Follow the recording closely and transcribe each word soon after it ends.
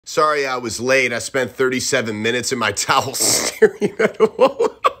Sorry I was late. I spent 37 minutes in my towel staring at a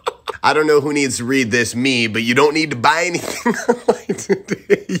wall. I don't know who needs to read this, me, but you don't need to buy anything online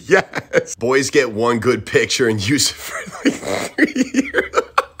today. Yes. Boys get one good picture and use it for like 3 years.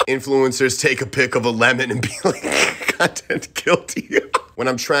 Influencers take a pic of a lemon and be like, content guilty. When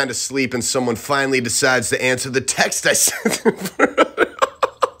I'm trying to sleep and someone finally decides to answer the text I sent them.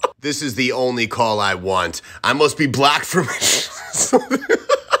 This is the only call I want. I must be blocked from it.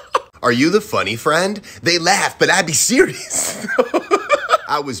 Are you the funny friend? They laugh, but I be serious.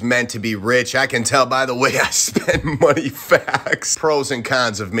 I was meant to be rich. I can tell by the way I spend money. Facts. Pros and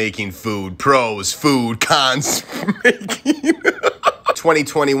cons of making food. Pros, food, cons, making.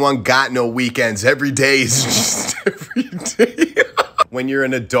 2021 got no weekends. Every day is just every day. When you're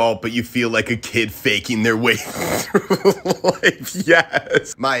an adult, but you feel like a kid faking their way through life.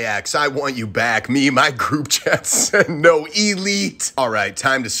 Yes. My ex, I want you back. Me, my group chat said no. Elite. All right,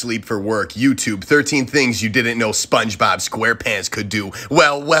 time to sleep for work. YouTube, 13 things you didn't know SpongeBob SquarePants could do.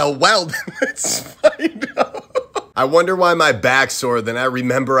 Well, then let's find out. I wonder why my back's sore. Then I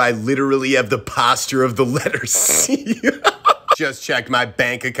remember I literally have the posture of the letter C. Just checked my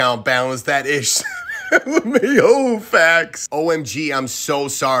bank account balance. That ish. Oh, facts. OMG, I'm so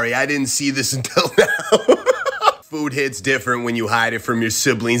sorry. I didn't see this until now. Food hits different when you hide it from your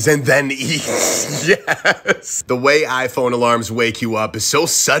siblings and then eat. Yes. The way iPhone alarms wake you up is so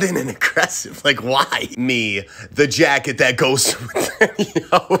sudden and aggressive. Like, why? Me, the jacket that goes with any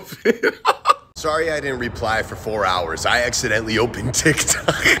outfit. Sorry I didn't reply for 4 hours. I accidentally opened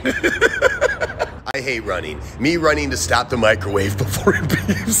TikTok. I hate running. Me running to stop the microwave before it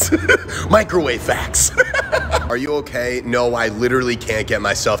beeps. Microwave facts. Are you okay? No, I literally can't get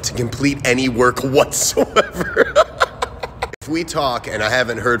myself to complete any work whatsoever. If we talk and I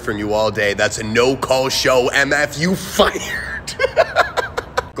haven't heard from you all day, that's a no-call show. MF, you fired.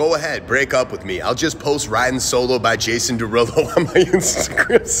 Go ahead, break up with me. I'll just post Riding Solo by Jason Derulo on my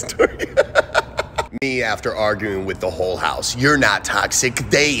Instagram story. Me after arguing with the whole house. You're not toxic,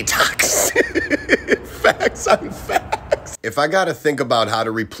 they toxic. Facts on facts. If I gotta think about how to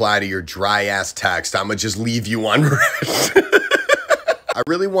reply to your dry ass text, I'ma just leave you on red. I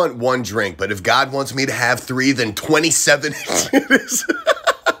really want one drink, but if God wants me to have 3, then 27 it is.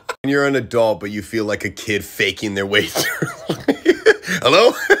 When you're an adult, but you feel like a kid faking their way through life.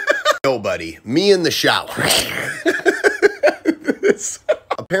 Hello? Nobody. Me in the shower.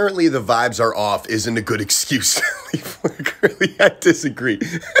 Apparently the vibes are off isn't a good excuse to leave work early. I disagree.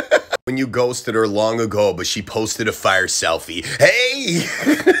 When you ghosted her long ago, but she posted a fire selfie. Hey!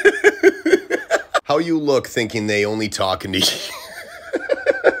 How you look thinking they only talking to you.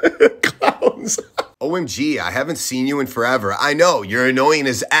 Clowns. OMG, I haven't seen you in forever. I know, you're annoying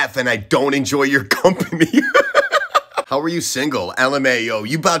as F and I don't enjoy your company. How are you single? LMAO,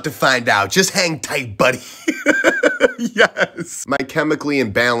 you about to find out. Just hang tight, buddy. Yes. My chemically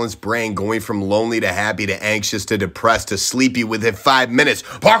imbalanced brain going from lonely to happy to anxious to depressed to sleepy within 5 minutes.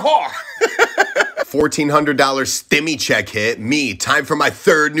 Parkour! $1,400 stimmy check hit. Me, time for my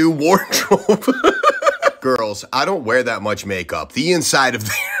 3rd new wardrobe. Girls, I don't wear that much makeup. The inside of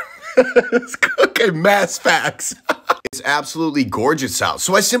there is cooking mass facts. It's absolutely gorgeous out,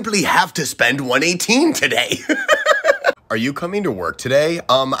 so I simply have to spend $118 today. Are you coming to work today?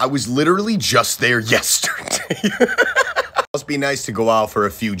 I was literally just there yesterday. Must be nice to go out for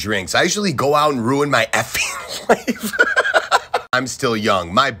a few drinks. I usually go out and ruin my effing life. I'm still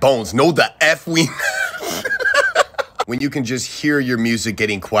young. My bones know the F we when you can just hear your music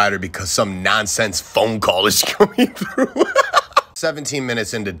getting quieter because some nonsense phone call is coming through. 17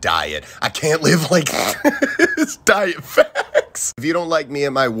 minutes into diet. I can't live like this. Diet facts. If you don't like me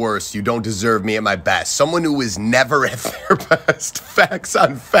at my worst, you don't deserve me at my best. Someone who is never at their best. Facts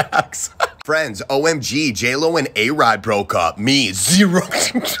on facts. Friends, OMG, J-Lo and A-Rod broke up. Me, 0.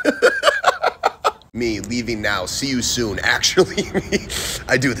 Me, leaving now. See you soon. Actually, me,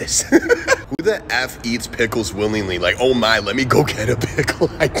 I do this. Who the F eats pickles willingly? Like, oh my, let me go get a pickle.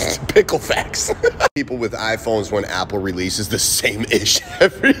 Pickle facts. People with iPhones when Apple releases the same ish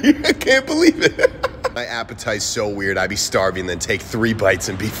every year. I can't believe it. My appetite's so weird, I be starving, then take 3 bites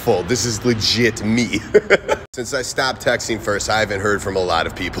and be full. This is legit me. Since I stopped texting first, I haven't heard from a lot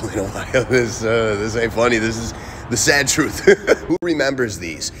of people in a while. This ain't funny. This is the sad truth. Who remembers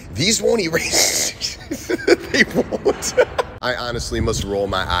these? These won't erase. They won't. I honestly must roll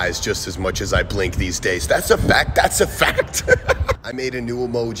my eyes just as much as I blink these days. That's a fact. That's a fact. I made a new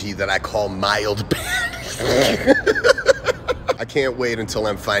emoji that I call mild bad. I can't wait until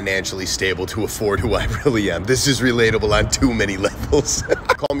I'm financially stable to afford who I really am. This is relatable on too many levels.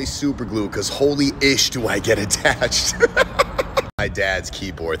 Call me super glue, because holy ish do I get attached. I dad's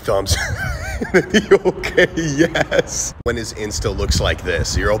keyboard. Thumbs. Okay, yes. When his Insta looks like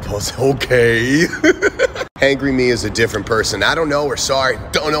this, you're all post, okay. Angry me is a different person. I don't know her, sorry.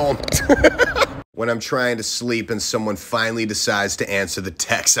 Don't know him. When I'm trying to sleep and someone finally decides to answer the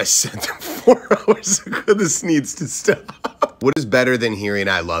text I sent them 4 hours ago, this needs to stop. What is better than hearing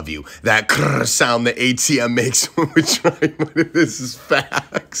I love you? That krrr sound the ATM makes when we're trying. This is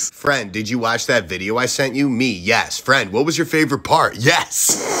facts. Friend, did you watch that video I sent you? Me, yes. Friend, what was your favorite part?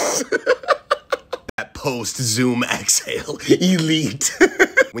 Yes. That post-Zoom exhale, elite.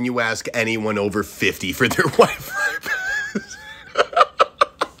 When you ask anyone over 50 for their Wi-Fi.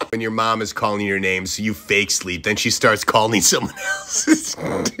 When your mom is calling your name so you fake sleep, then she starts calling someone else.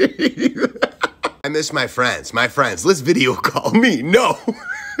 I miss my friends. My friends, let's video call me. No.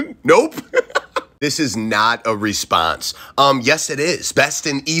 Nope. This is not a response. Yes it is. Best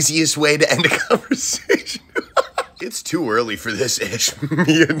and easiest way to end a conversation. It's too early for this ish.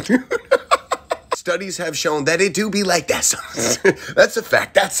 Studies have shown that it do be like that. That's a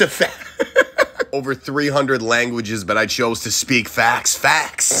fact. That's a fact. Over 300 languages, but I chose to speak facts.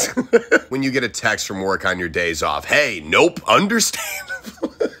 Facts. When you get a text from work on your days off, hey, nope,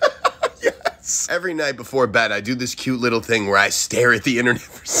 understandable. Yes. Every night before bed, I do this cute little thing where I stare at the internet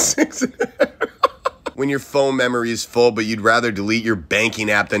for 6 hours. When your phone memory is full, but you'd rather delete your banking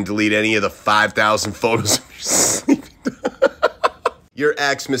app than delete any of the 5,000 photos of your sleeping. Your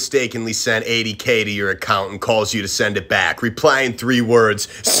ex mistakenly sent $80K to your account and calls you to send it back. Reply in 3 words,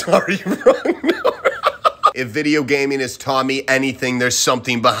 sorry, wrong number. If video gaming has taught me anything, there's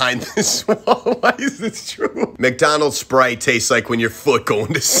something behind this wall. Why is this true? McDonald's Sprite tastes like when your foot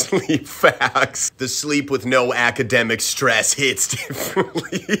going to sleep. Facts. The sleep with no academic stress hits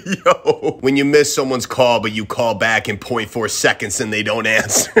differently. Yo. When you miss someone's call, but you call back in 0.4 seconds and they don't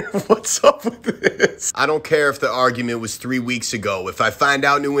answer. What's up with this? I don't care if the argument was 3 weeks ago. If I find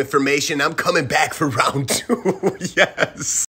out new information, I'm coming back for round 2. Yes.